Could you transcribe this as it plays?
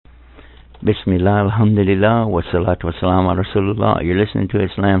Bismillah, alhamdulillah, wa salatu wa salam ala Rasulullah. You're listening to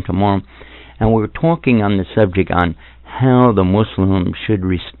Islam Tomorrow, and we're talking on the subject on how the Muslims should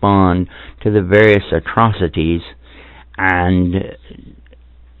respond to the various atrocities and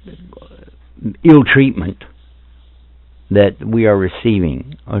ill treatment that we are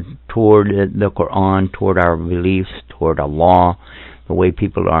receiving toward the Quran, toward our beliefs, toward Allah, the way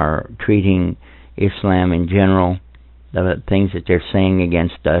people are treating Islam in general, the things that they're saying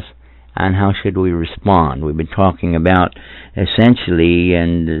against us, and how should we respond. We've been talking about essentially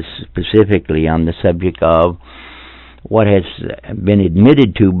and specifically on the subject of what has been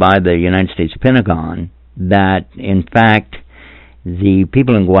admitted to by the United States Pentagon, that in fact the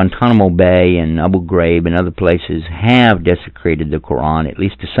people in Guantanamo Bay and Abu Ghraib and other places have desecrated the Quran, at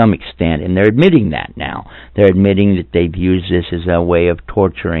least to some extent, and they're admitting that now. They're admitting that they've used this as a way of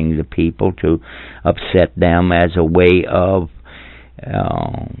torturing the people, to upset them, as a way of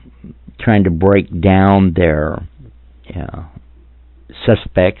trying to break down their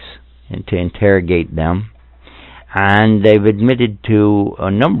suspects and to interrogate them. And they've admitted to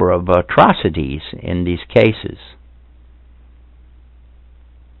a number of atrocities in these cases.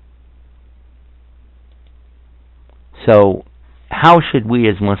 So, how should we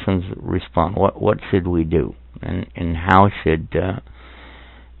as Muslims respond? What should we do, and how should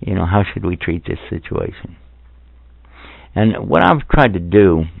how should we treat this situation? And what I've tried to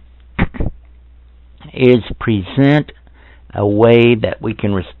do is present a way that we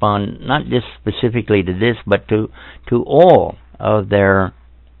can respond, not just specifically to this, but to all of their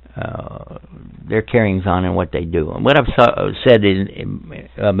carryings on and what they do. And what I've said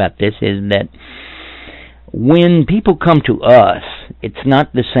about this is that when people come to us, it's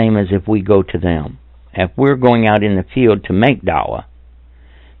not the same as if we go to them. If we're going out in the field to make da'wah,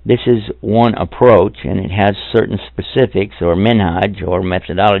 this is one approach, and it has certain specifics or minhaj or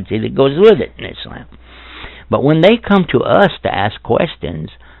methodology that goes with it in Islam. But when they come to us to ask questions,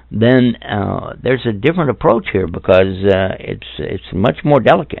 then there's a different approach here, because it's much more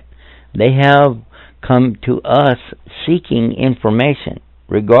delicate. They have come to us seeking information.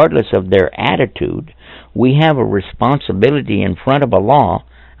 Regardless of their attitude, we have a responsibility in front of Allah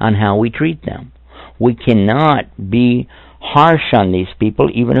on how we treat them. We cannot be harsh on these people,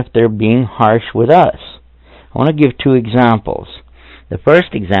 even if they're being harsh with us. I want to give two examples. The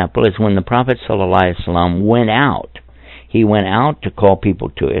first example is when the Prophet ﷺ went out. He went out to call people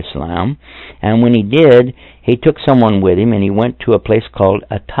to Islam, and when he did, he took someone with him, and he went to a place called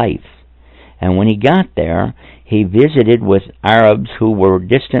a Taif. And when he got there, he visited with Arabs who were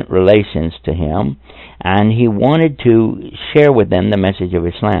distant relations to him, and he wanted to share with them the message of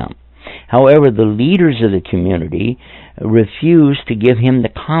Islam. However, the leaders of the community refused to give him the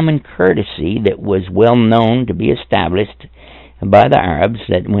common courtesy that was well known to be established by the Arabs,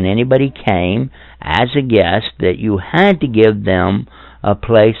 that when anybody came as a guest, that you had to give them a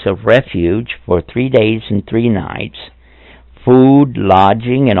place of refuge for 3 days and 3 nights, food,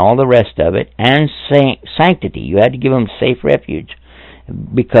 lodging, and all the rest of it, and sanctity. You had to give them safe refuge,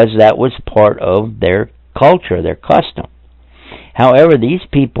 because that was part of their culture, their custom. However, these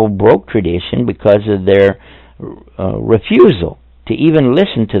people broke tradition because of their refusal to even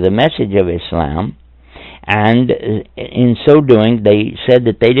listen to the message of Islam, and in so doing, they said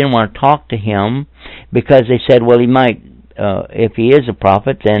that they didn't want to talk to him, because they said, well, he might, if he is a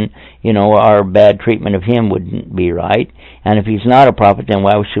prophet, then, our bad treatment of him wouldn't be right, and if he's not a prophet, then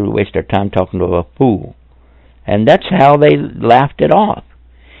why should we waste our time talking to a fool? And that's how they laughed it off.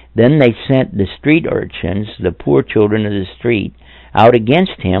 Then they sent the street urchins, the poor children of the street, out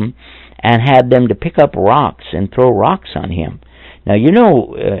against him, and had them to pick up rocks and throw rocks on him. Now,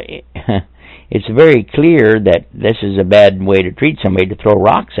 it's very clear that this is a bad way to treat somebody, to throw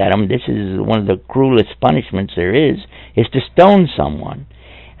rocks at them. This is one of the cruelest punishments there is to stone someone.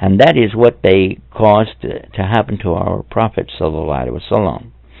 And that is what they caused to happen to our Prophet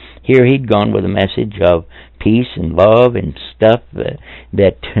ﷺ. Here he'd gone with a message of peace and love and stuff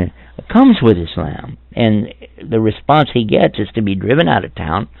that comes with Islam. And the response he gets is to be driven out of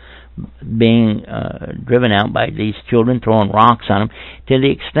town, being driven out by these children throwing rocks on him, to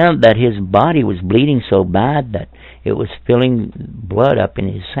the extent that his body was bleeding so bad that it was filling blood up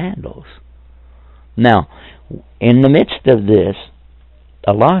in his sandals. Now, in the midst of this,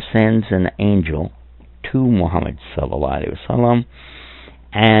 Allah sends an angel to Muhammad ﷺ,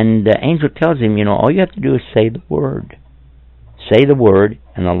 and the angel tells him, all you have to do is say the word. Say the word,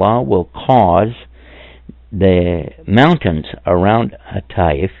 and Allah will cause the mountains around a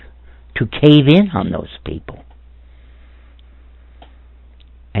Taif to cave in on those people.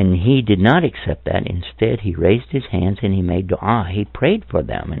 And he did not accept that. Instead, he raised his hands and he made dua. He prayed for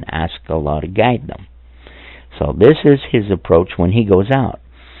them and asked Allah to guide them. So this is his approach when he goes out.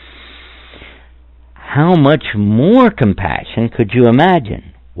 How much more compassion could you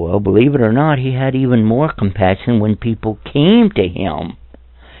imagine? Well, believe it or not, he had even more compassion when people came to him,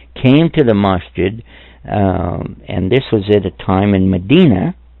 came to the masjid, and this was at a time in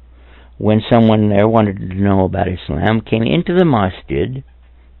Medina when someone there wanted to know about Islam, came into the masjid,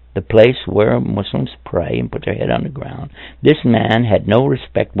 the place where Muslims pray and put their head on the ground. This man had no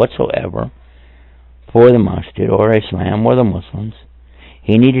respect whatsoever for the masjid or Islam or the Muslims.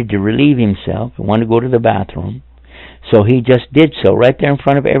 He needed to relieve himself. He wanted to go to the bathroom. So he just did so right there in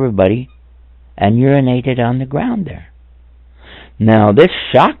front of everybody and urinated on the ground there. Now, this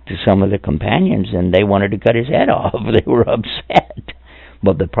shocked some of the companions, and they wanted to cut his head off. They were upset.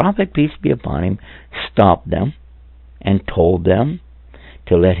 But the Prophet, peace be upon him, stopped them and told them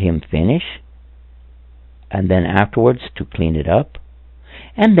to let him finish, and then afterwards to clean it up,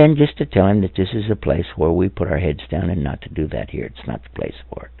 and then just to tell him that this is a place where we put our heads down and not to do that here. It's not the place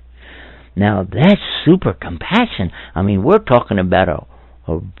for it. Now, that's super compassion. I mean, we're talking about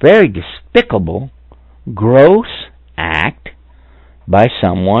a very despicable, gross act by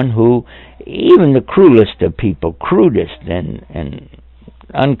someone who, even the cruelest of people, crudest and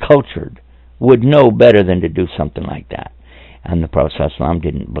uncultured, would know better than to do something like that. And the Prophet ﷺ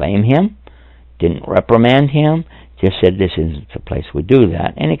didn't blame him, didn't reprimand him, just said this isn't the place we do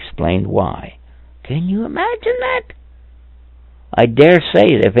that, and explained why. Can you imagine that? I dare say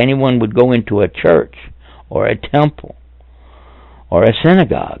that if anyone would go into a church or a temple or a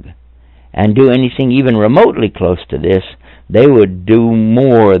synagogue and do anything even remotely close to this, they would do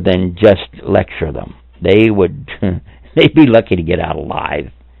more than just lecture them. They'd be lucky to get out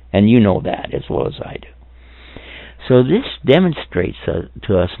alive, and you know that as well as I do. So this demonstrates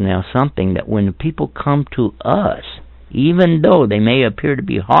to us now something, that when people come to us, even though they may appear to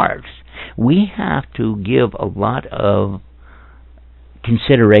be harsh, we have to give a lot of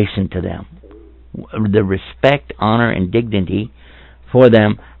consideration to them. The respect, honor, and dignity for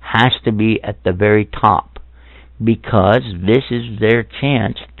them has to be at the very top, because this is their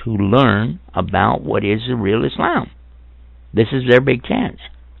chance to learn about what is the real Islam. This is their big chance.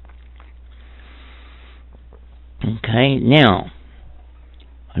 Okay, now,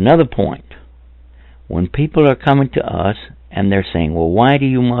 another point. When people are coming to us and they're saying, well, why do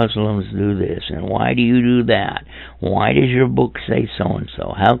you Muslims do this? And why do you do that? Why does your book say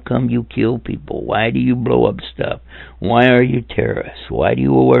so-and-so? How come you kill people? Why do you blow up stuff? Why are you terrorists? Why do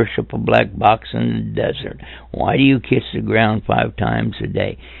you worship a black box in the desert? Why do you kiss the ground 5 times a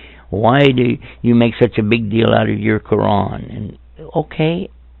day? Why do you make such a big deal out of your Quran? And okay,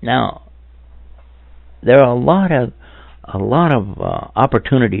 now, there are a lot of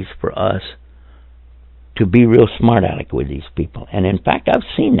opportunities for us to be real smart aleck with these people. And in fact, I've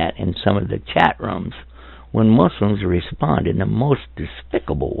seen that in some of the chat rooms when Muslims respond in the most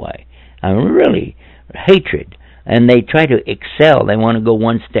despicable way. I mean, really, hatred. And they try to excel. They want to go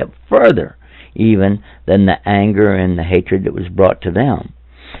one step further even than the anger and the hatred that was brought to them.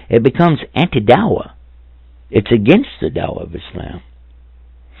 It becomes anti-dawah. It's against the dawah of Islam.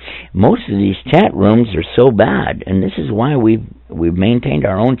 Most of these chat rooms are so bad, and this is why we've maintained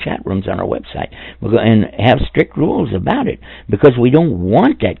our own chat rooms on our website and have strict rules about it, because we don't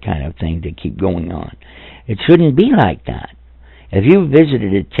want that kind of thing to keep going on. It shouldn't be like that. If you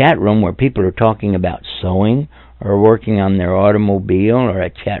visited a chat room where people are talking about sewing or working on their automobile, or a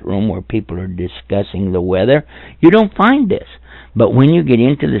chat room where people are discussing the weather, you don't find this. But when you get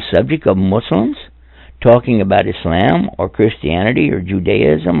into the subject of Muslims talking about Islam or Christianity or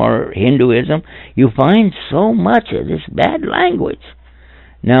Judaism or Hinduism, you find so much of this bad language.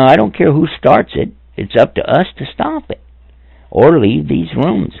 Now, I don't care who starts it. It's up to us to stop it or leave these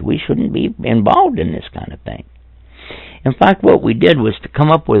rooms. We shouldn't be involved in this kind of thing. In fact, what we did was to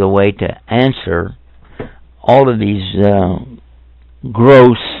come up with a way to answer all of these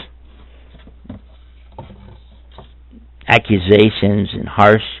gross accusations and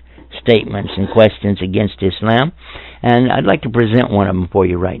harsh statements and questions against Islam, and I'd like to present one of them for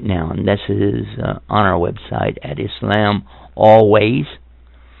you right now, and this is on our website at Islam Always.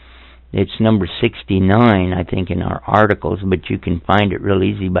 It's number 69, I think, in our articles, but you can find it real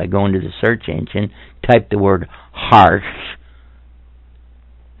easy by going to the search engine, type the word harsh,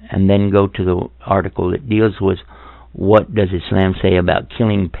 and then go to the article that deals with what does Islam say about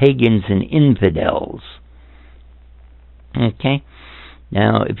killing pagans and infidels. Okay?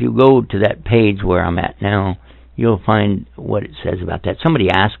 Now, if you go to that page where I'm at now, you'll find what it says about that. Somebody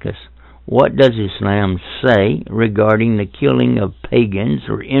asked us, what does Islam say regarding the killing of pagans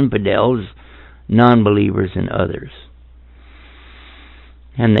or infidels, non-believers, and others?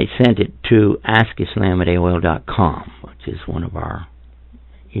 And they sent it to askislam@aol.com, which is one of our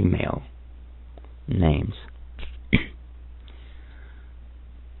email names.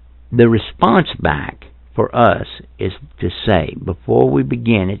 The response back for us is to say, before we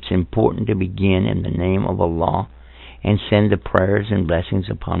begin, it's important to begin in the name of Allah and send the prayers and blessings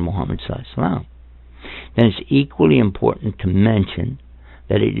upon Muhammad sallallahu alaihi wasallam. Then it's equally important to mention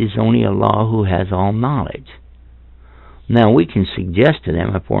that it is only Allah who has all knowledge. Now we can suggest to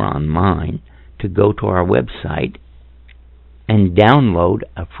them, if we're online, to go to our website and download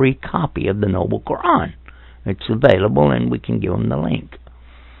a free copy of the Noble Quran. It's available and we can give them the link.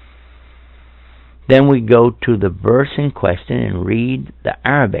 Then we go to the verse in question and read the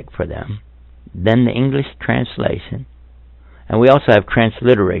Arabic for them, then the English translation, and we also have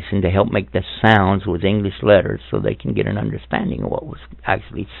transliteration to help make the sounds with English letters so they can get an understanding of what was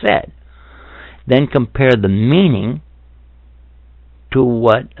actually said. Then compare the meaning to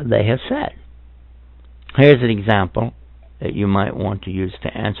what they have said. Here's an example that you might want to use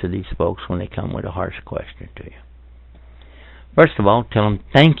to answer these folks when they come with a harsh question to you. First of all, tell them,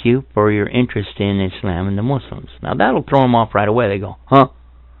 thank you for your interest in Islam and the Muslims. Now, that'll throw them off right away. They go, huh?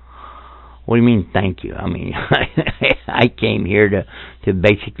 What do you mean, thank you? I mean, I came here to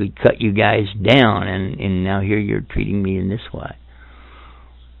basically cut you guys down, and now here you're treating me in this way.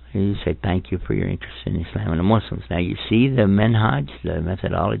 And you say, thank you for your interest in Islam and the Muslims. Now, you see the manhaj, the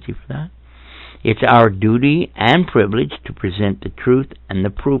methodology for that? It's our duty and privilege to present the truth and the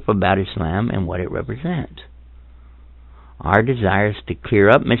proof about Islam and what it represents. Our desire is to clear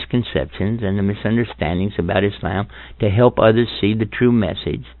up misconceptions and the misunderstandings about Islam to help others see the true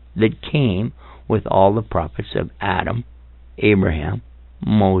message that came with all the prophets of Adam, Abraham,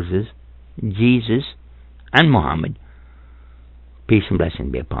 Moses, Jesus, and Muhammad. Peace and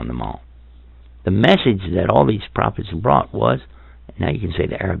blessing be upon them all. The message that all these prophets brought was, now you can say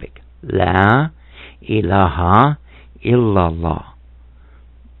the Arabic, La ilaha illallah,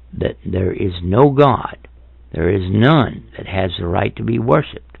 that there is no God, there is none that has the right to be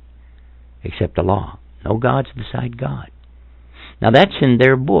worshipped except Allah. No gods beside God. Now that's in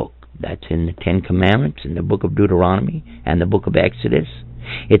their book. That's in the Ten Commandments, in the book of Deuteronomy, and the book of Exodus.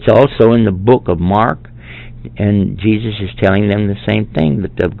 It's also in the book of Mark, and Jesus is telling them the same thing,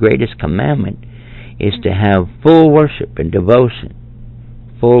 that the greatest commandment is to have full worship and devotion,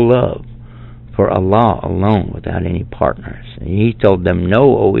 full love for Allah alone without any partners. And he told them,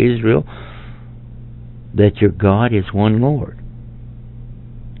 know, O Israel, that your God is one Lord.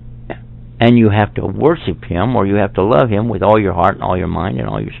 And you have to worship Him, or you have to love Him with all your heart and all your mind and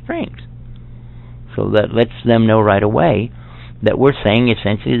all your strength. So that lets them know right away that we're saying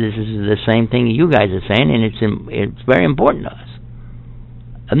essentially this is the same thing you guys are saying, and it's very important to us.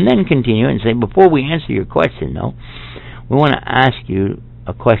 And then continue and say, before we answer your question, though, we want to ask you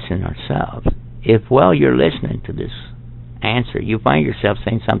a question ourselves. If while you're listening to this answer, you find yourself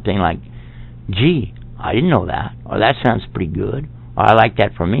saying something like, gee, I didn't know that, or that sounds pretty good, or I like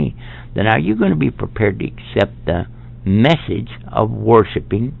that for me, then are you going to be prepared to accept the message of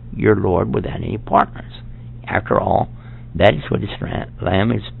worshiping your Lord without any partners? After all, that is what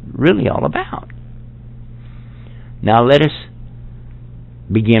Islam is really all about. Now let us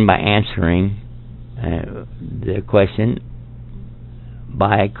begin by answering the question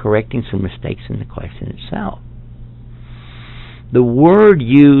by correcting some mistakes in the question itself. The word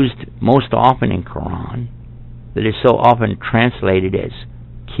used most often in Quran, that is so often translated as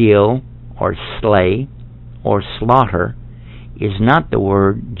kill or slay or slaughter, is not the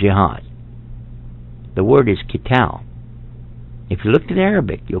word jihad. The word is qital. If you look at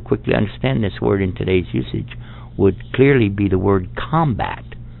Arabic, you'll quickly understand this word in today's usage would clearly be the word combat.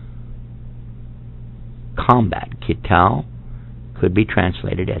 Combat, qital, could be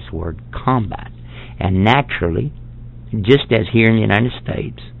translated as the word combat. And naturally, just as here in the United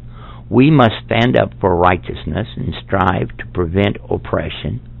States, we must stand up for righteousness and strive to prevent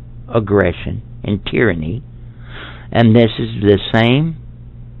oppression, aggression, and tyranny. And this is the same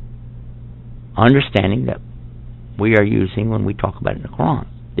understanding that we are using when we talk about it in the Quran.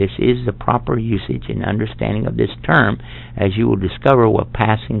 This is the proper usage and understanding of this term, as you will discover while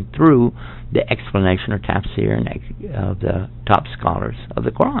passing through the explanation or tafsir of the top scholars of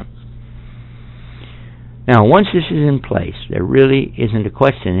the Quran. Now, once this is in place, there really isn't a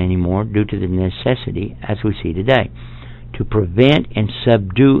question anymore due to the necessity, as we see today, to prevent and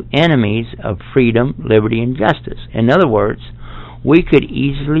subdue enemies of freedom, liberty, and justice. In other words, we could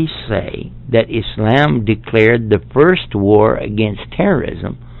easily say that Islam declared the first war against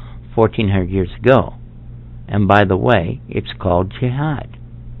terrorism 1,400 years ago. And by the way, it's called jihad.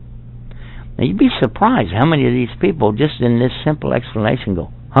 Now you'd be surprised how many of these people, just in this simple explanation,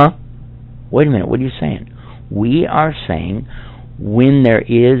 go, huh? Wait a minute, what are you saying? We are saying when there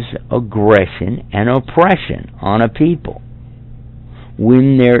is aggression and oppression on a people,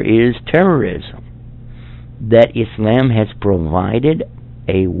 when there is terrorism, that Islam has provided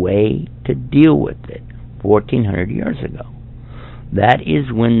a way to deal with it 1,400 years ago. That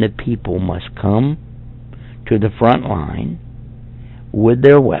is when the people must come to the front line with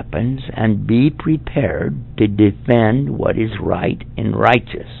their weapons and be prepared to defend what is right and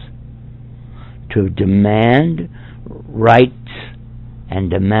righteous, to demand rights and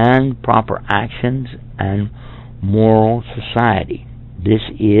demand proper actions and moral society. This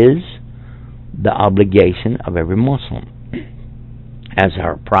is the obligation of every Muslim. As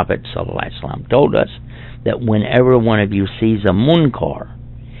our Prophet ﷺ told us, that whenever one of you sees a munkar,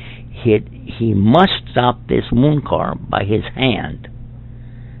 he must stop this munkar by his hand.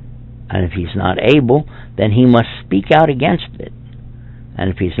 And if he's not able, then he must speak out against it. And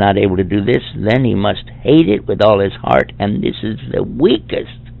if he's not able to do this, then he must hate it with all his heart. And this is the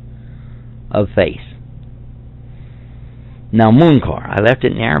weakest of faith. Now, munkar, I left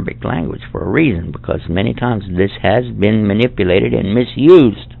it in the Arabic language for a reason, because many times this has been manipulated and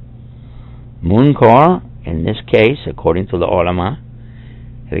misused. Munkar, in this case, according to the ulama,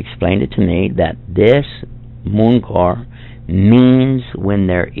 have explained it to me that this munkar means when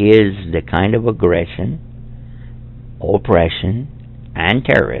there is the kind of aggression, oppression, and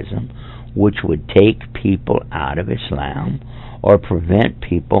terrorism which would take people out of Islam or prevent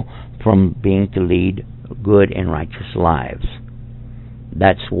people from being to lead good and righteous lives.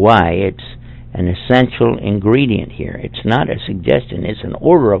 That's why it's an essential ingredient here. It's not a suggestion, it's an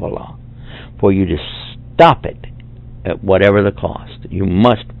order of Allah for you to stop it at whatever the cost. You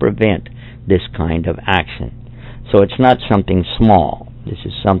must prevent this kind of action. So it's not something small. This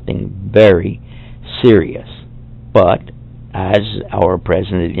is something very serious. But as our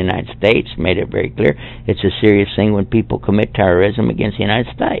President of the United States made it very clear, it's a serious thing when people commit terrorism against the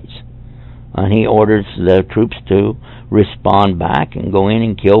United States. And he orders the troops to respond back and go in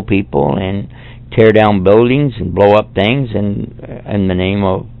and kill people and tear down buildings and blow up things in the name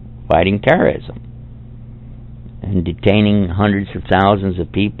of fighting terrorism, and detaining hundreds of thousands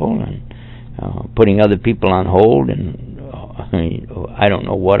of people and putting other people on hold, and I don't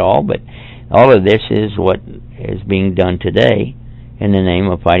know what all, but all of this is what is being done today in the name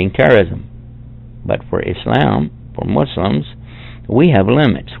of fighting terrorism. But for Islam, for Muslims, we have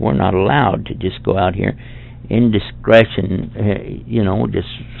limits. We're not allowed to just go out here in discretion, just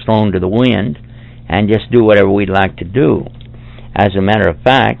thrown to the wind and just do whatever we'd like to do. As a matter of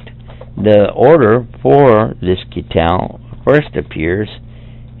fact, the order for this qital first appears,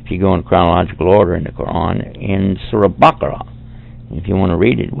 if you go in chronological order in the Quran, in Surah Baqarah. If you want to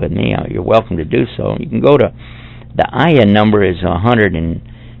read it with me, you're welcome to do so. You can go to, the ayah number is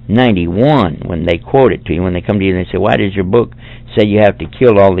 191 when they quote it to you, when they come to you and they say, why does your book say you have to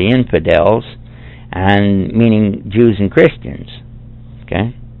kill all the infidels, and meaning Jews and Christians?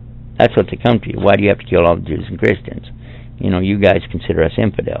 Okay? That's what they come to you. Why do you have to kill all the Jews and Christians? You guys consider us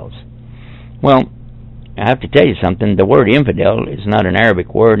infidels. Well, I have to tell you something. The word infidel is not an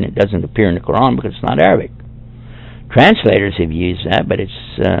Arabic word, and it doesn't appear in the Quran because it's not Arabic. Translators have used that, but it's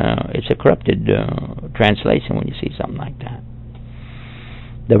a corrupted translation when you see something like that.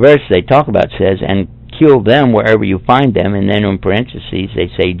 The verse they talk about says, and kill them wherever you find them, and then in parentheses they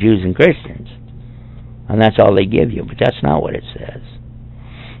say Jews and Christians. And that's all they give you, but that's not what it says.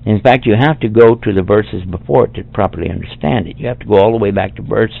 In fact, you have to go to the verses before it to properly understand it. You have to go all the way back to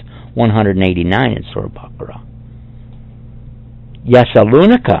verse 189 in Surah Baqarah.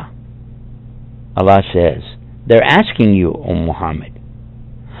 Yasalunaka, Allah says, they're asking you, O Muhammad,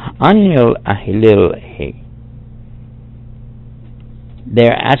 Anil Ahilil He.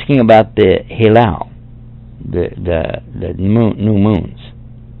 They're asking about the Hilal, the new moons.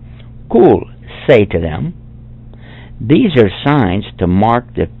 Qul, say to them, these are signs to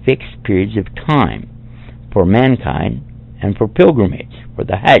mark the fixed periods of time for mankind and for pilgrimage, for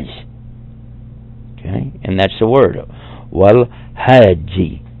the Hajj. Okay? And that's the word. Wal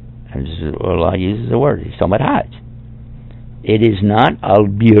Hajji. As Allah uses the word. He's talking about Hajj. It is not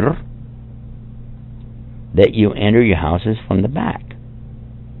al-bir that you enter your houses from the back.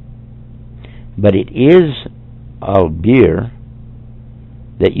 But it is al-bir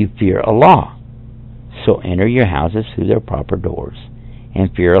that you fear Allah. So enter your houses through their proper doors and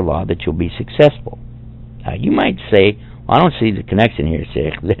fear Allah that you'll be successful. Now you might say, well, I don't see the connection here,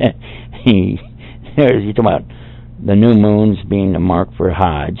 Sheikh. You're talking about the new moons being the mark for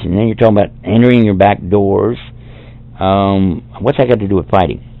Hajj, and then you're talking about entering your back doors. What's that got to do with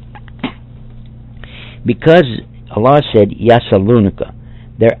fighting? Because Allah said, Yasalunika,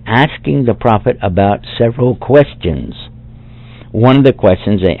 they're asking the Prophet about several questions. One of the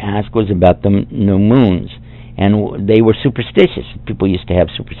questions they asked was about the new moons, and they were superstitious. People used to have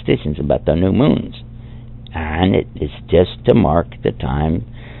superstitions about the new moons, and it is just to mark the time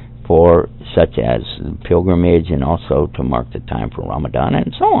for such as pilgrimage, and also to mark the time for Ramadan,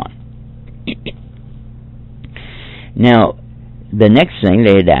 and so on. Now, the next thing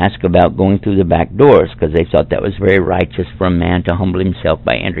they had asked about going through the back doors, because they thought that was very righteous for a man to humble himself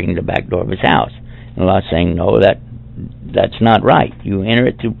by entering the back door of his house. And Allah saying, no, that's not right. You enter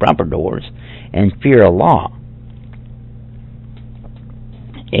it through proper doors and fear Allah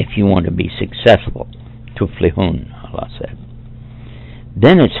if you want to be successful. Tuflihun, Allah said.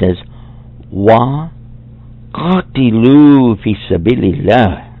 Then it says, Wa qatilu fi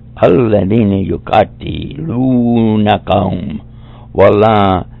sabilillah alladhina yuqatilunakum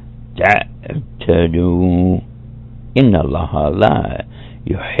wala ta'tadu inna Allaha la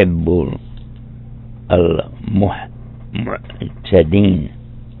yuhibbul al-mu'tadin.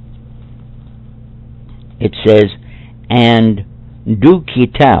 It says, and do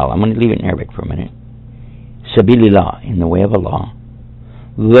qital. I'm going to leave it in Arabic for a minute. Sabilillah, in the way of Allah,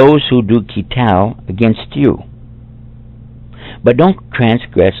 those who do qital against you. But don't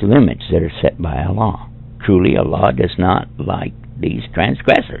transgress limits that are set by Allah. Truly, Allah does not like these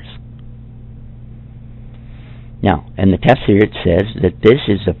transgressors. Now, in the tafsir it says that this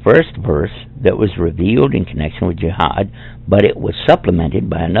is the first verse that was revealed in connection with jihad, but it was supplemented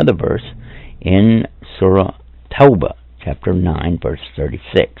by another verse in Surah Tawbah, chapter 9, verse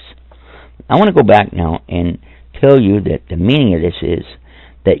 36. I want to go back now and tell you that the meaning of this is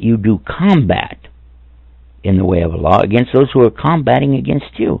that you do combat in the way of Allah against those who are combating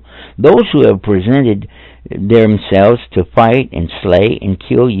against you. Those who have presented themselves to fight and slay and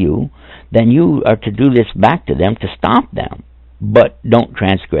kill you, then you are to do this back to them to stop them. But don't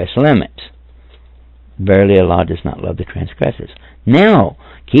transgress limits. Verily Allah does not love the transgressors. Now,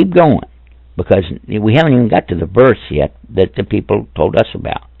 keep going, because we haven't even got to the verse yet that the people told us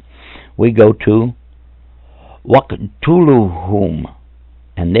about. We go to waqtuluhum,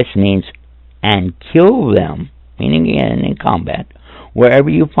 and this means and kill them, meaning in combat, wherever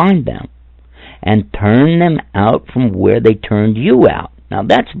you find them, and turn them out from where they turned you out. Now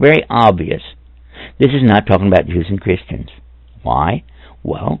that's very obvious. This is not talking about Jews and Christians. Why?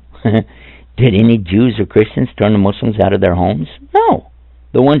 Well, did any Jews or Christians turn the Muslims out of their homes? No.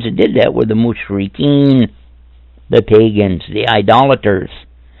 The ones that did that were the mushrikeen, the pagans, the idolaters.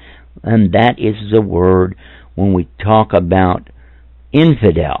 And that is the word when we talk about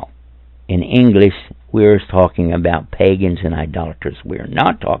infidel. In English, we're talking about pagans and idolaters. We're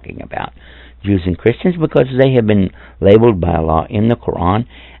not talking about Jews and Christians, because they have been labeled by Allah in the Quran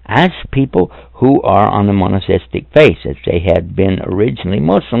as people who are on the monotheistic faith, as they had been originally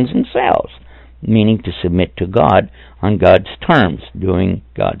Muslims themselves, meaning to submit to God on God's terms, doing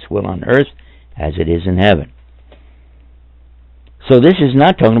God's will on earth as it is in heaven. So this is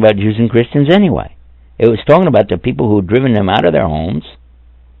not talking about Jews and Christians anyway. It was talking about the people who had driven them out of their homes,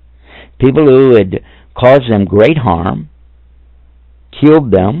 people who had caused them great harm,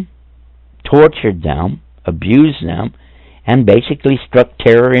 killed them, tortured them, abused them, and basically struck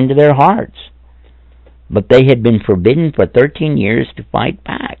terror into their hearts. But they had been forbidden for 13 years to fight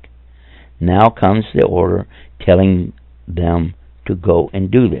back. Now comes the order telling them to go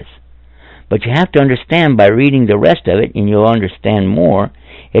and do this. But you have to understand, by reading the rest of it, and you'll understand more,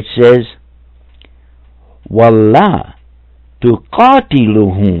 it says, وَاللَّهُ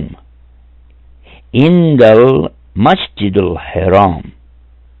تُقَاتِلُهُمْ indal masjidul haram.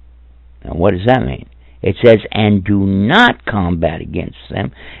 Now what does that mean? It says, and do not combat against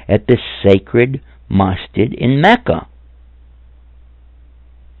them at the sacred masjid in Mecca,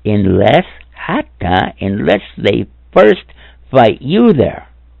 unless they first fight you there.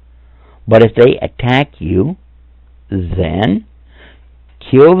 But if they attack you, then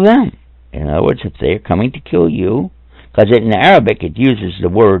kill them. In other words, if they're coming to kill you, because in Arabic it uses the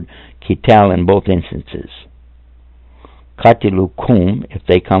word qital in both instances. Qatilukum, if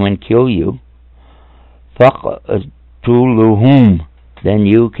they come and kill you, faqtuluhum, then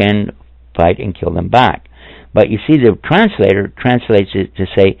you can fight and kill them back. But you see, the translator translates it to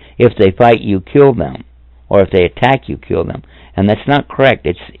say, if they fight you, kill them, or if they attack you, kill them. And that's not correct.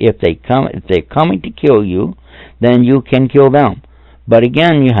 It's if they're coming to kill you, then you can kill them. But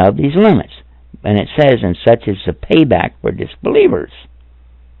again, you have these limits. And it says, and such is the payback for disbelievers.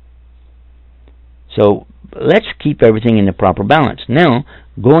 So let's keep everything in the proper balance. Now,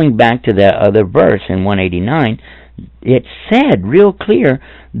 going back to that other verse in 189, it said real clear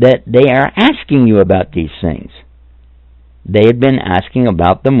that they are asking you about these things. They had been asking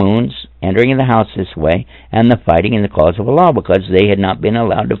about the moons entering the house this way and the fighting in the cause of Allah, because they had not been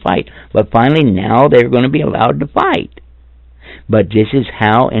allowed to fight. But finally now they're going to be allowed to fight. But this is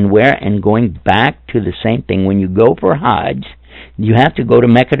how and where, and going back to the same thing. When you go for Hajj, you have to go to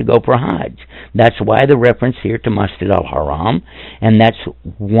Mecca to go for Hajj. That's why the reference here to Masjid al-Haram, and that's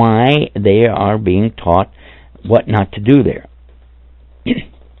why they are being taught what not to do there.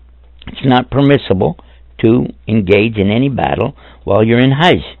 It's not permissible to engage in any battle while you're in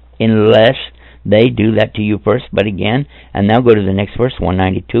Hajj, unless they do that to you first. But again, and now go to the next verse,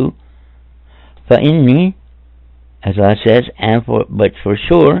 192. فَإِنِّي, as Allah says, but for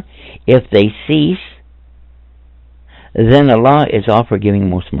sure, if they cease, then Allah is all forgiving,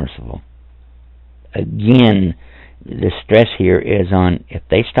 most merciful. Again, the stress here is on, if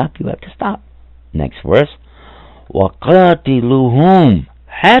they stop, you have to stop. Next verse, وَقَاتِلُهُمْ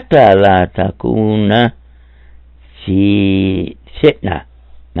حَتَّى لَا تَكُونَ fitna.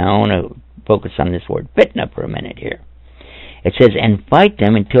 Now I want to focus on this word fitna for a minute here. It says, and fight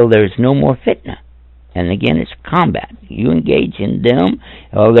them until there is no more fitna. And again, it's combat. You engage in them,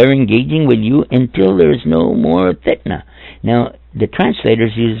 or they're engaging with you until there is no more fitna. Now, the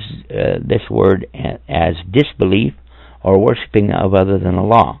translators use this word as disbelief or worshipping of other than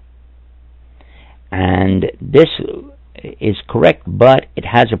Allah. And this is correct, but it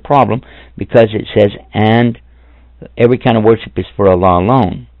has a problem, because it says, and every kind of worship is for Allah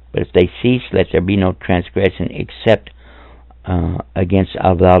alone. But if they cease, let there be no transgression except against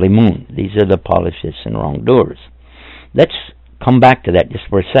al-zalimun. These are the polytheists and wrongdoers. Let's come back to that just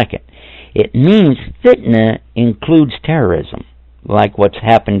for a second. It means fitna includes terrorism, like what's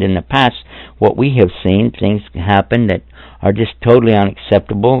happened in the past. What we have seen, things happen that are just totally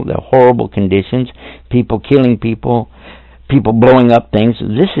unacceptable. The horrible conditions, people killing people, people blowing up things.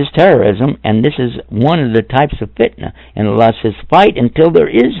 This is terrorism, and this is one of the types of fitna. And Allah says, fight until there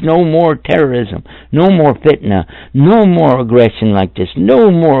is no more terrorism, no more fitna, no more aggression like this,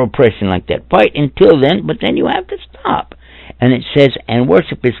 no more oppression like that. Fight until then, but then you have to stop. And it says, and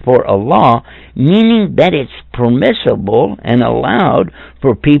worship is for Allah, meaning that it's permissible and allowed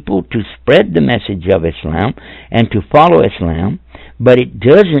for people to spread the message of Islam and to follow Islam, but it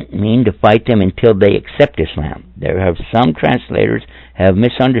doesn't mean to fight them until they accept Islam. There have some translators have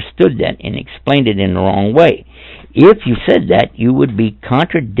misunderstood that and explained it in the wrong way. If you said that, you would be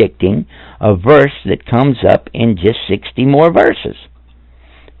contradicting a verse that comes up in just 60 more verses.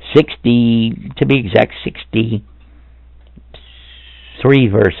 60, to be exact, 63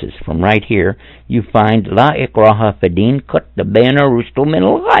 verses from right here. You find La ikraha fidin qad tabayyana rushdu min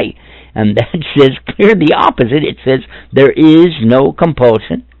al-ghayy. And that says clear the opposite. It says there is no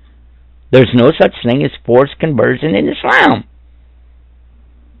compulsion. There's no such thing as forced conversion in Islam.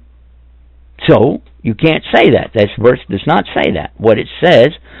 So, you can't say that. This verse does not say that. What it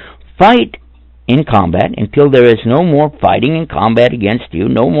says, fight in combat until there is no more fighting in combat against you,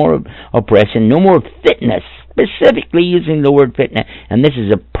 no more oppression, no more fitness, specifically using the word fitna. And this is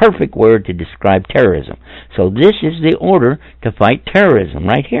a perfect word to describe terrorism. So this is the order to fight terrorism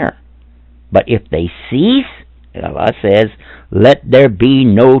right here. But if they cease, Allah says, let there be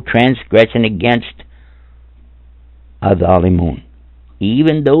no transgression against al-zalimun.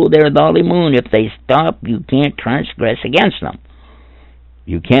 Even though they're zalimun, if they stop, you can't transgress against them.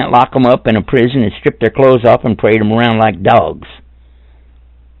 You can't lock them up in a prison and strip their clothes off and parade them around like dogs.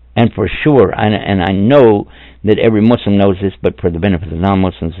 And for sure, and I know that every Muslim knows this, but for the benefit of the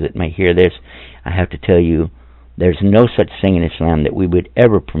non-Muslims that may hear this, I have to tell you, there's no such thing in Islam that we would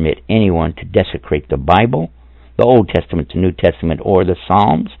ever permit anyone to desecrate the Bible, the Old Testament, the New Testament, or the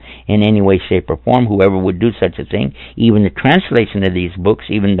Psalms in any way, shape, or form. Whoever would do such a thing, even the translation of these books,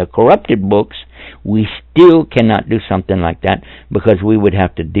 even the corrupted books, we still cannot do something like that, because we would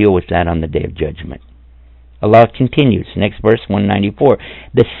have to deal with that on the Day of Judgment. Allah continues, next verse 194,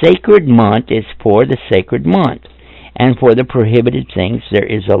 the sacred month is for the sacred month, and for the prohibited things there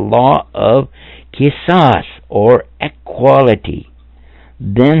is a law of qisas, or equality.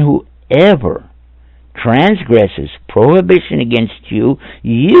 Then whoever transgresses prohibition against you,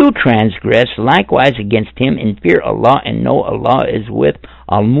 you transgress likewise against him, and fear Allah, and know Allah is with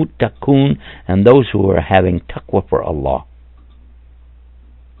al-muttaqun, and those who are having taqwa for Allah.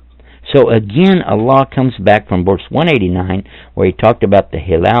 So again, Allah comes back from verse 189, where He talked about the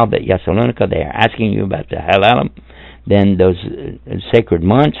halal, that Yasalunika, they are asking you about the halal, then those sacred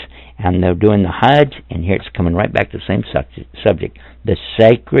months, and they're doing the Hajj, and here it's coming right back to the same subject, the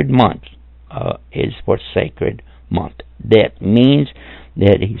sacred months. is for sacred month. That means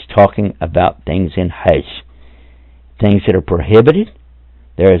that he's talking about things in Hajj. Things that are prohibited,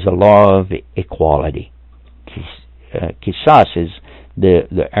 there is a law of equality. Qisas is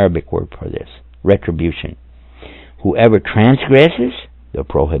the Arabic word for this, retribution. Whoever transgresses the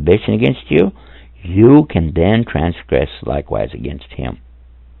prohibition against you, you can then transgress likewise against him.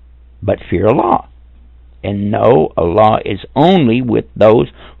 But fear Allah. And know Allah is only with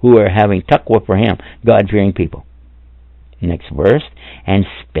those who are having taqwa for Him, God-fearing people. Next verse, and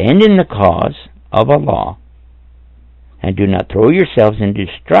spend in the cause of Allah, and do not throw yourselves into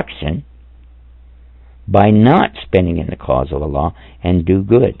destruction by not spending in the cause of Allah, and do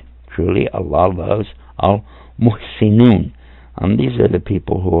good. Truly Allah loves al-muhsinun. These are the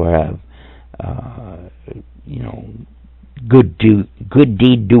people who have, good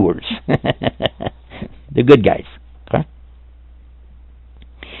deed doers. The good guys. Okay?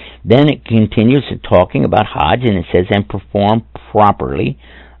 Then it continues talking about Hajj, and it says, and perform properly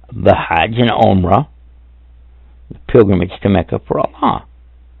the Hajj and Umrah, the pilgrimage to Mecca for Allah.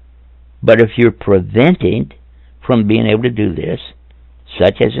 But if you're prevented from being able to do this,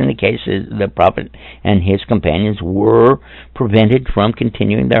 such as in the case of the Prophet and his companions were prevented from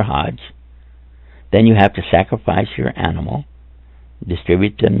continuing their Hajj, then you have to sacrifice your animal,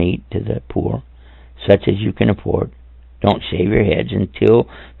 distribute the meat to the poor, such as you can afford. Don't shave your heads until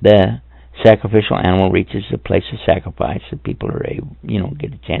the sacrificial animal reaches the place of sacrifice, so people are able,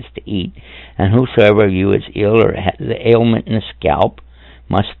 get a chance to eat. And whosoever of you is ill or has the ailment in the scalp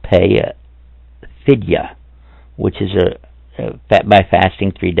must pay a fidya, which is by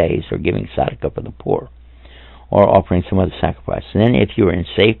fasting 3 days or giving sadaqah for the poor, or offering some other sacrifice. And then if you are in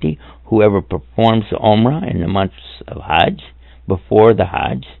safety, whoever performs the Umrah in the months of Hajj, before the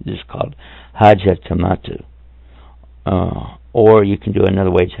Hajj, this is called Hajj al-Tamatu. Or you can do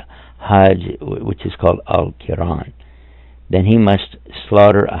another way, Hajj, which is called Al-Qiran. Then he must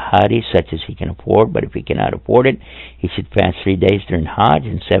slaughter a hadi such as he can afford, but if he cannot afford it, he should fast 3 days during Hajj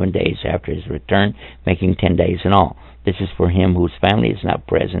and 7 days after his return, making 10 days in all. This is for him whose family is not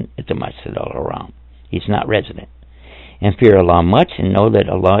present at the Masjid al-Haram. He's not resident. And fear Allah much, and know that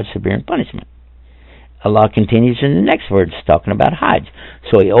Allah is severe in punishment. Allah continues in the next verse talking about Hajj.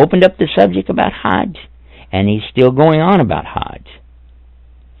 So he opened up the subject about Hajj, and he's still going on about Hajj.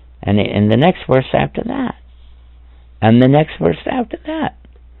 And in the next verse after that, and the next verse after that,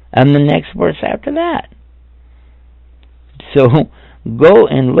 and the next verse after that. So go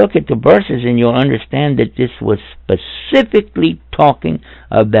and look at the verses and you'll understand that this was specifically talking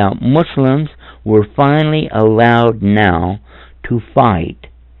about Muslims were finally allowed now to fight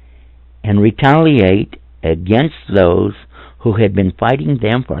and retaliate against those who had been fighting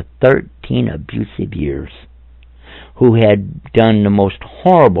them for 13 abusive years, who had done the most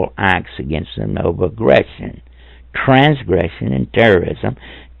horrible acts against them of aggression, transgression, and terrorism,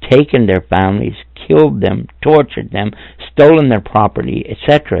 taken their families, killed them, tortured them, stolen their property,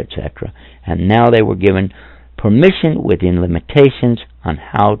 etc., etc., and now they were given permission within limitations on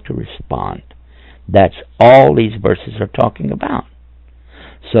how to respond. That's all these verses are talking about.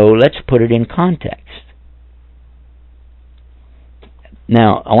 So let's put it in context.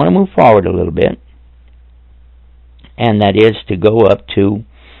 Now, I want to move forward a little bit, and that is to go up to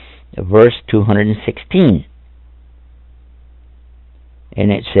verse 216.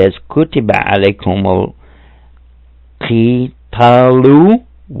 And it says, Kutiba alaykum al-qitalu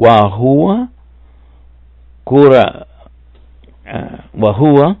wa huwa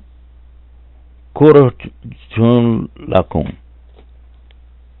kurhatun lakum.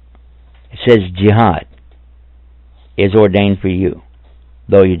 It says jihad is ordained for you,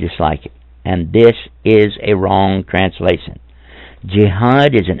 though you dislike it. And this is a wrong translation.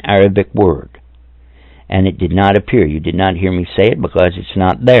 Jihad is an Arabic word, and it did not appear. You did not hear me say it because it's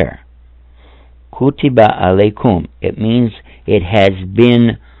not there. Kutiba alaykum. It means it has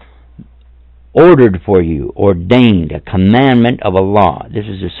been ordered for you, ordained, a commandment of Allah. This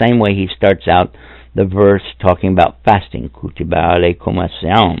is the same way he starts out the verse talking about fasting. Kutiba alaykum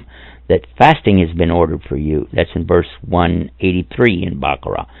as-siyam. That fasting has been ordered for you. That's in verse 183 in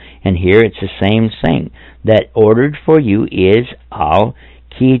Baqarah. And here it's the same thing. That ordered for you is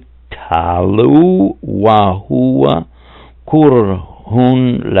al-qitalu wa huwa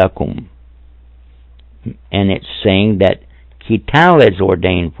kurhun lakum. And it's saying that qital is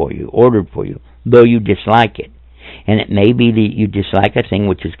ordained for you, ordered for you, though you dislike it. And it may be that you dislike a thing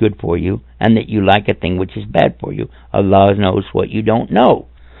which is good for you, and that you like a thing which is bad for you. Allah knows what you don't know.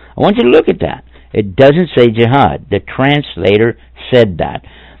 I want you to look at that. It doesn't say jihad. The translator said that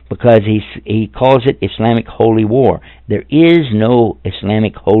because he calls it Islamic holy war. There is no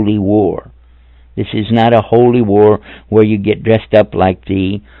Islamic holy war. This is not a holy war where you get dressed up like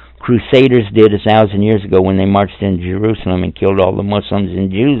the Crusaders did 1,000 years ago when they marched into Jerusalem and killed all the Muslims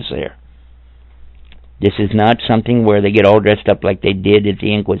and Jews there. This is not something where they get all dressed up like they did at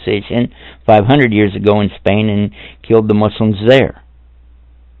the Inquisition 500 years ago in Spain and killed the Muslims there.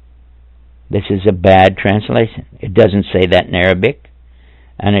 This is a bad translation. It doesn't say that in Arabic,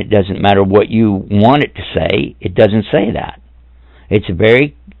 and it doesn't matter what you want it to say, it doesn't say that. It's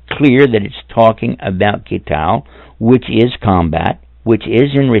very clear that it's talking about qital, which is combat, which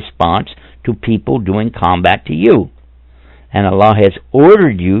is in response to people doing combat to you. And Allah has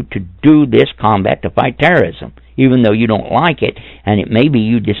ordered you to do this combat to fight terrorism, even though you don't like it, and it may be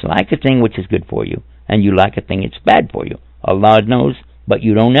you dislike a thing which is good for you, and you like a thing that's bad for you. Allah knows, but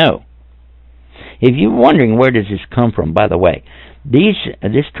you don't know. If you're wondering where does this come from, by the way, this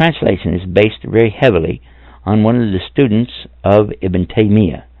translation is based very heavily on one of the students of Ibn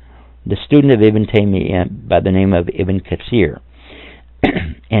Taymiyyah, the student of Ibn Taymiyyah by the name of Ibn Kathir.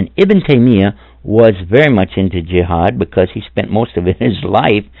 And Ibn Taymiyyah was very much into jihad because he spent most of his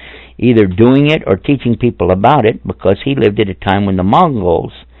life either doing it or teaching people about it, because he lived at a time when the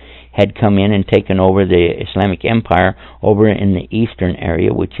Mongols had come in and taken over the Islamic Empire over in the eastern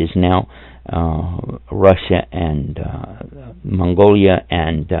area, which is now Russia and Mongolia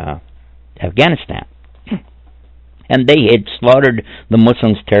and Afghanistan. And they had slaughtered the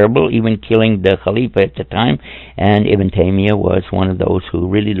Muslims terrible, even killing the Khalifa at the time, and Ibn Taymiyyah was one of those who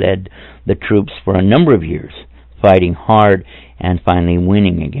really led the troops for a number of years, fighting hard and finally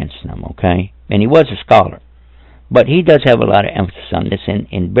winning against them, okay? And he was a scholar. But he does have a lot of emphasis on this,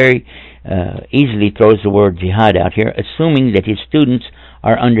 and very easily throws the word jihad out here, assuming that his students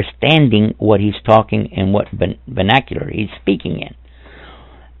are understanding what he's talking and what vernacular he's speaking in.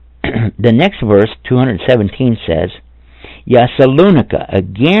 The next verse, 217, says, Yasalunaka.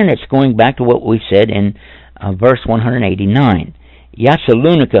 Again, it's going back to what we said in verse 189.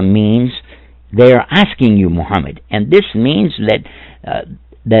 Yasalunaka means they are asking you, Muhammad. And this means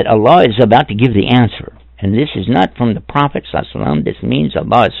that Allah is about to give the answer. And this is not from the Prophet ﷺ. This means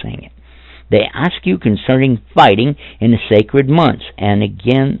Allah is saying it. They ask you concerning fighting in the sacred months. And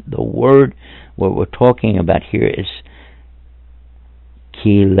again, the word what we're talking about here is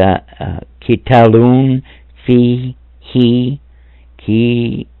kitalun fihi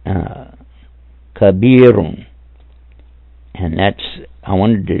ki kabirun, and that's, I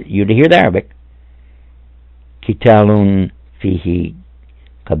wanted you to hear the Arabic. Kitalun fihi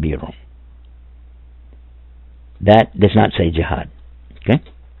kabirun. That does not say jihad. Okay,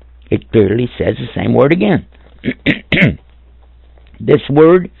 it clearly says the same word again. This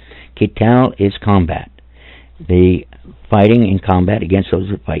word kital is combat. The fighting in combat against those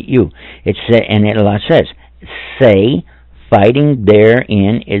who fight you. And Allah says, say, fighting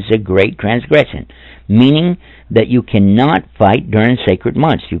therein is a great transgression, meaning that you cannot fight during sacred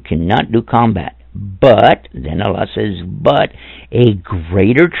months. You cannot do combat. But, then Allah says, but a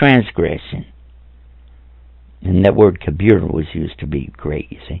greater transgression. And that word kabir was used to be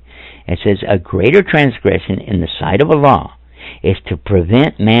great, you see. It says, a greater transgression in the sight of Allah is to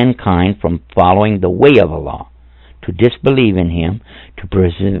prevent mankind from following the way of Allah, to disbelieve in Him,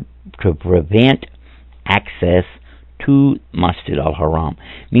 to prevent access to Masjid al-Haram,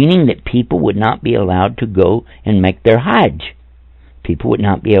 meaning that people would not be allowed to go and make their Hajj. People would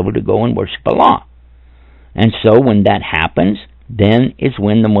not be able to go and worship Allah. And so when that happens, then is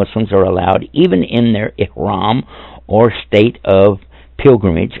when the Muslims are allowed, even in their ihram or state of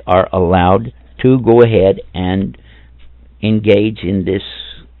pilgrimage, are allowed to go ahead and engage in this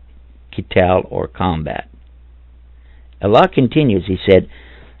qital or combat. Allah continues, He said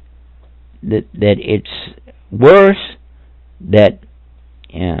that it's worse that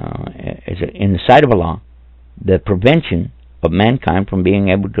in the sight of Allah, the prevention of mankind from being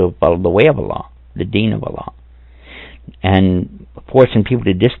able to follow the way of Allah, the deen of Allah, and forcing people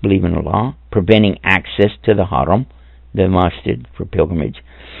to disbelieve in Allah, preventing access to the haram, the masjid for pilgrimage,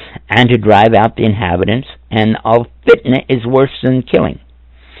 and to drive out the inhabitants. And al-fitna is worse than killing,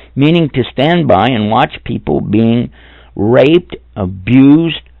 meaning to stand by and watch people being raped,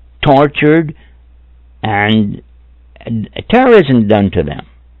 abused, tortured, and terrorism done to them.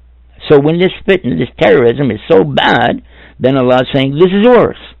 So when this fitna, this terrorism is so bad, then Allah is saying, this is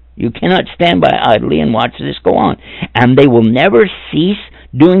worse. You cannot stand by idly and watch this go on. And they will never cease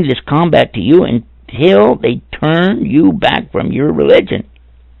doing this combat to you until they turn you back from your religion,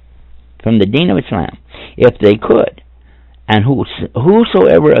 from the deen of Islam, if they could. And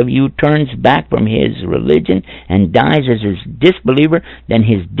whosoever of you turns back from his religion and dies as a disbeliever, then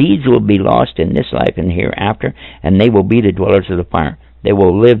his deeds will be lost in this life and hereafter, and they will be the dwellers of the fire. They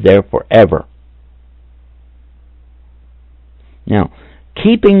will live there forever. Now,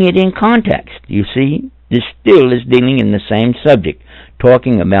 keeping it in context, you see, this still is dealing in the same subject,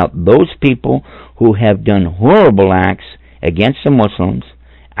 talking about those people who have done horrible acts against the Muslims,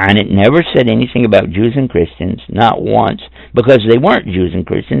 and it never said anything about Jews and Christians, not once, because they weren't Jews and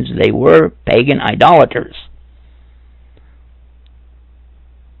Christians, they were pagan idolaters.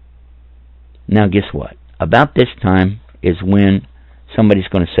 Now, guess what? About this time is when somebody's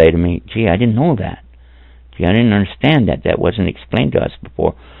going to say to me, gee, I didn't know that. Gee, I didn't understand that. That wasn't explained to us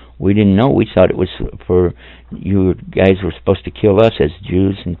before. We didn't know. We thought it was for you guys were supposed to kill us as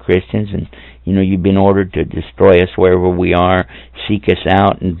Jews and Christians, and you've been ordered to destroy us wherever we are, seek us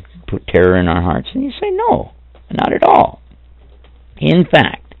out, and put terror in our hearts. And you say, no, not at all. In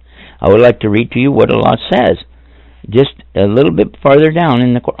fact, I would like to read to you what Allah says. Just a little bit farther down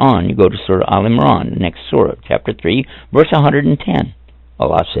in the Quran, you go to Surah Al-Imran, the next surah, chapter 3, verse 110.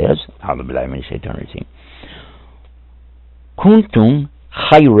 Allah says, Kuntum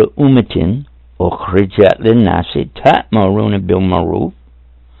khayra ummatin ukhrijat lin-nasi ta'muruna bil-ma'ruf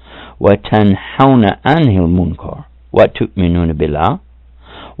wa tanhauna 'anil munkar wa tu'minuna billah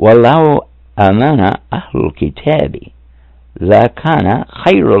walau amana ahlul kitabi la kana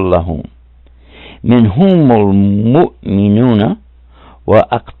khayran lahum منهم المؤمنون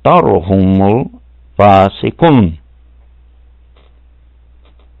وأكثرهم الفاسقون.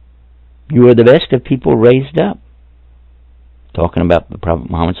 You are the best of people raised up. Talking about the Prophet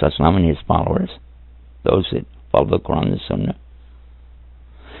Muhammad ﷺ and his followers, those that follow the Quran and the Sunnah.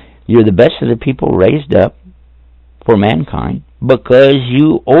 You're the best of the people raised up for mankind because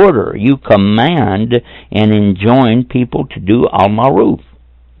you order, you command, and enjoin people to do al-ma'ruf.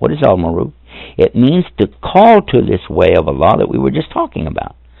 What is al-ma'ruf? It means to call to this way of Allah that we were just talking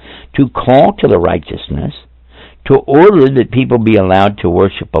about, to call to the righteousness, to order that people be allowed to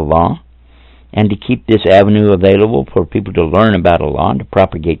worship Allah, and to keep this avenue available for people to learn about Allah and to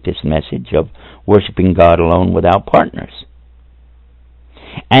propagate this message of worshiping God alone without partners.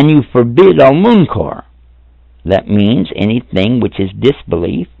 And you forbid al-munkar. That means anything which is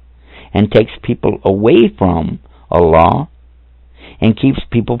disbelief and takes people away from Allah and keeps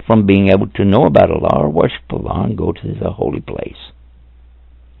people from being able to know about Allah or worship Allah and go to the holy place.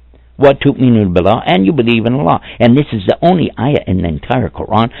 What tu'minu billah, and you believe in Allah. And this is the only ayah in the entire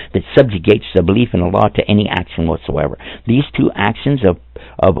Quran that subjugates the belief in Allah to any action whatsoever. These two actions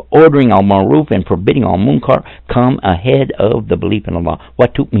of ordering al-ma'ruf and forbidding al-munkar come ahead of the belief in Allah.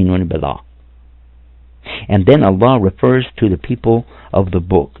 What tu'minu billah. And then Allah refers to the people of the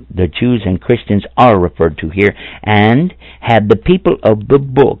book. The Jews and Christians are referred to here. And had the people of the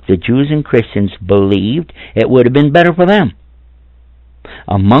book, the Jews and Christians, believed, it would have been better for them.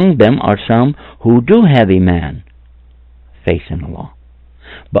 Among them are some who do have iman, faith in Allah.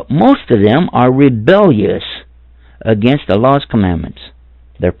 But most of them are rebellious against Allah's commandments.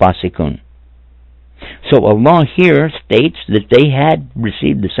 They're fasikun. So Allah here states that they had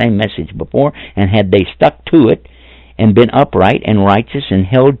received the same message before, and had they stuck to it and been upright and righteous and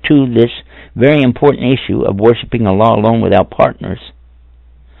held to this very important issue of worshiping Allah alone without partners,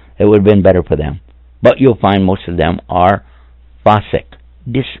 it would have been better for them. But you'll find most of them are fasik,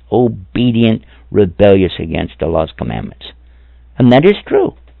 disobedient, rebellious against Allah's commandments. And that is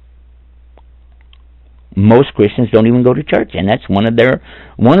true. Most Christians don't even go to church, and that's one of their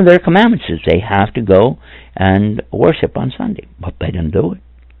commandments is they have to go and worship on Sunday. But they didn't do it.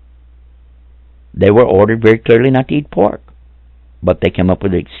 They were ordered very clearly not to eat pork, but they came up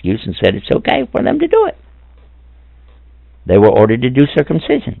with an excuse and said it's okay for them to do it. They were ordered to do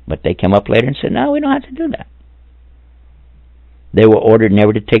circumcision, but they came up later and said, no, we don't have to do that. They were ordered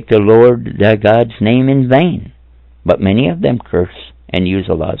never to take the Lord their God's name in vain, but many of them curse and use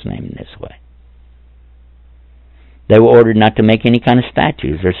Allah's name in this way. They were ordered not to make any kind of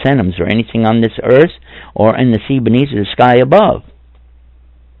statues or sentims or anything on this earth or in the sea beneath or the sky above.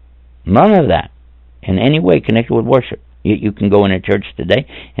 None of that in any way connected with worship. You can go in a church today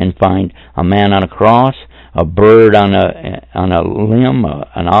and find a man on a cross, a bird on a limb,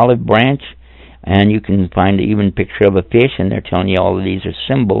 an olive branch, and you can find even a picture of a fish, and they're telling you all of these are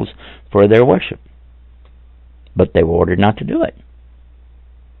symbols for their worship. But they were ordered not to do it.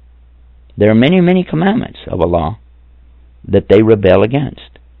 There are many, many commandments of Allah that they rebel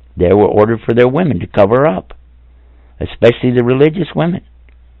against. They were ordered for their women to cover up, especially the religious women.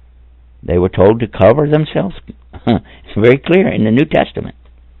 They were told to cover themselves. It's very clear in the New Testament.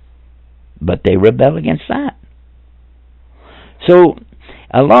 But they rebel against that. So,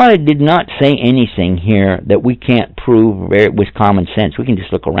 Allah did not say anything here that we can't prove with common sense. We can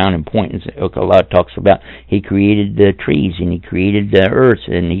just look around and point and say, okay, Allah talks about He created the trees, and He created the earth,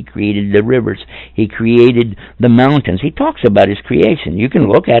 and He created the rivers, He created the mountains. He talks about His creation. You can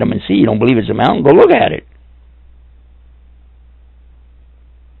look at them and see. You don't believe it's a mountain? Go look at it.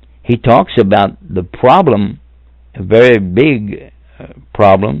 He talks about the problem, very big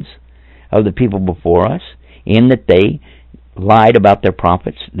problems of the people before us, in that they lied about their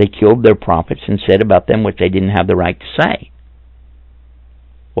prophets. They killed their prophets and said about them what they didn't have the right to say.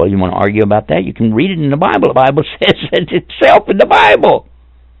 Well, you want to argue about that? You can read it in the Bible. The Bible says it itself in the Bible.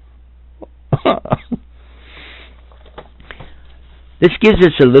 This gives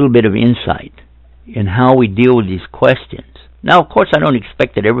us a little bit of insight in how we deal with these questions. Now, of course, I don't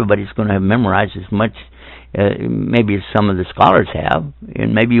expect that everybody's going to have memorized as much maybe as some of the scholars have,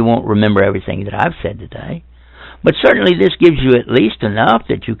 and maybe you won't remember everything that I've said today. But certainly this gives you at least enough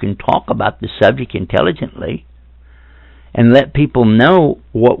that you can talk about the subject intelligently and let people know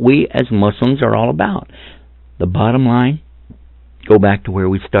what we as Muslims are all about. The bottom line, go back to where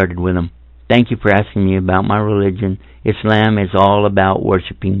we started with them. Thank you for asking me about my religion. Islam is all about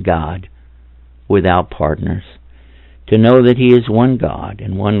worshiping God without partners. To know that He is one God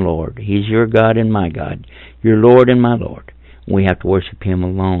and one Lord. He's your God and my God, your Lord and my Lord. We have to worship Him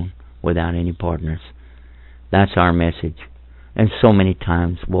alone without any partners. That's our message. And so many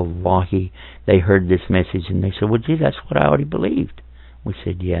times, wallahi, they heard this message and they said, well, gee, that's what I already believed. We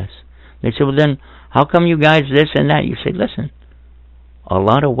said, yes. They said, well, then, how come you guys this and that? You say, listen, a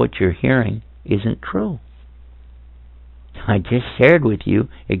lot of what you're hearing isn't true. I just shared with you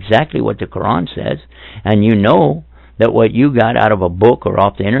exactly what the Quran says, and you know that what you got out of a book or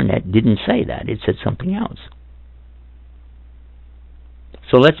off the internet didn't say that. It said something else.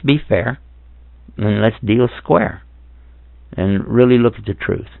 So let's be fair. And let's deal square and really look at the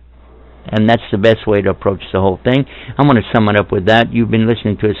truth. And that's the best way to approach the whole thing. I'm going to sum it up with that. You've been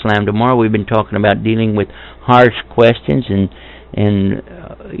listening to Islam Tomorrow. We've been talking about dealing with harsh questions and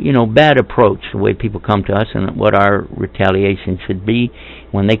bad approach, the way people come to us and what our retaliation should be.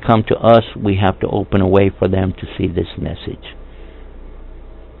 When they come to us, we have to open a way for them to see this message.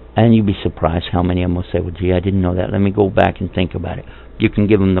 And you'd be surprised how many of them will say, well, gee, I didn't know that. Let me go back and think about it. You can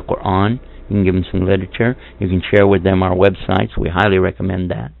give them the Quran. You can give them some literature. You can share with them our websites. We highly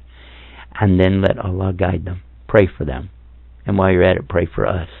recommend that. And then let Allah guide them. Pray for them. And while you're at it, pray for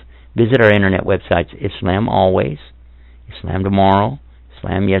us. Visit our internet websites, Islam Always, Islam Tomorrow,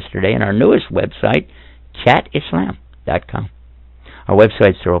 Islam Yesterday, and our newest website, chatislam.com. Our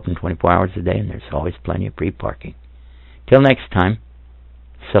websites are open 24 hours a day, and there's always plenty of free parking. Till next time,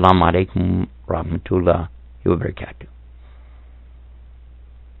 Assalamu alaikum rahmatullahi wa barakatuh.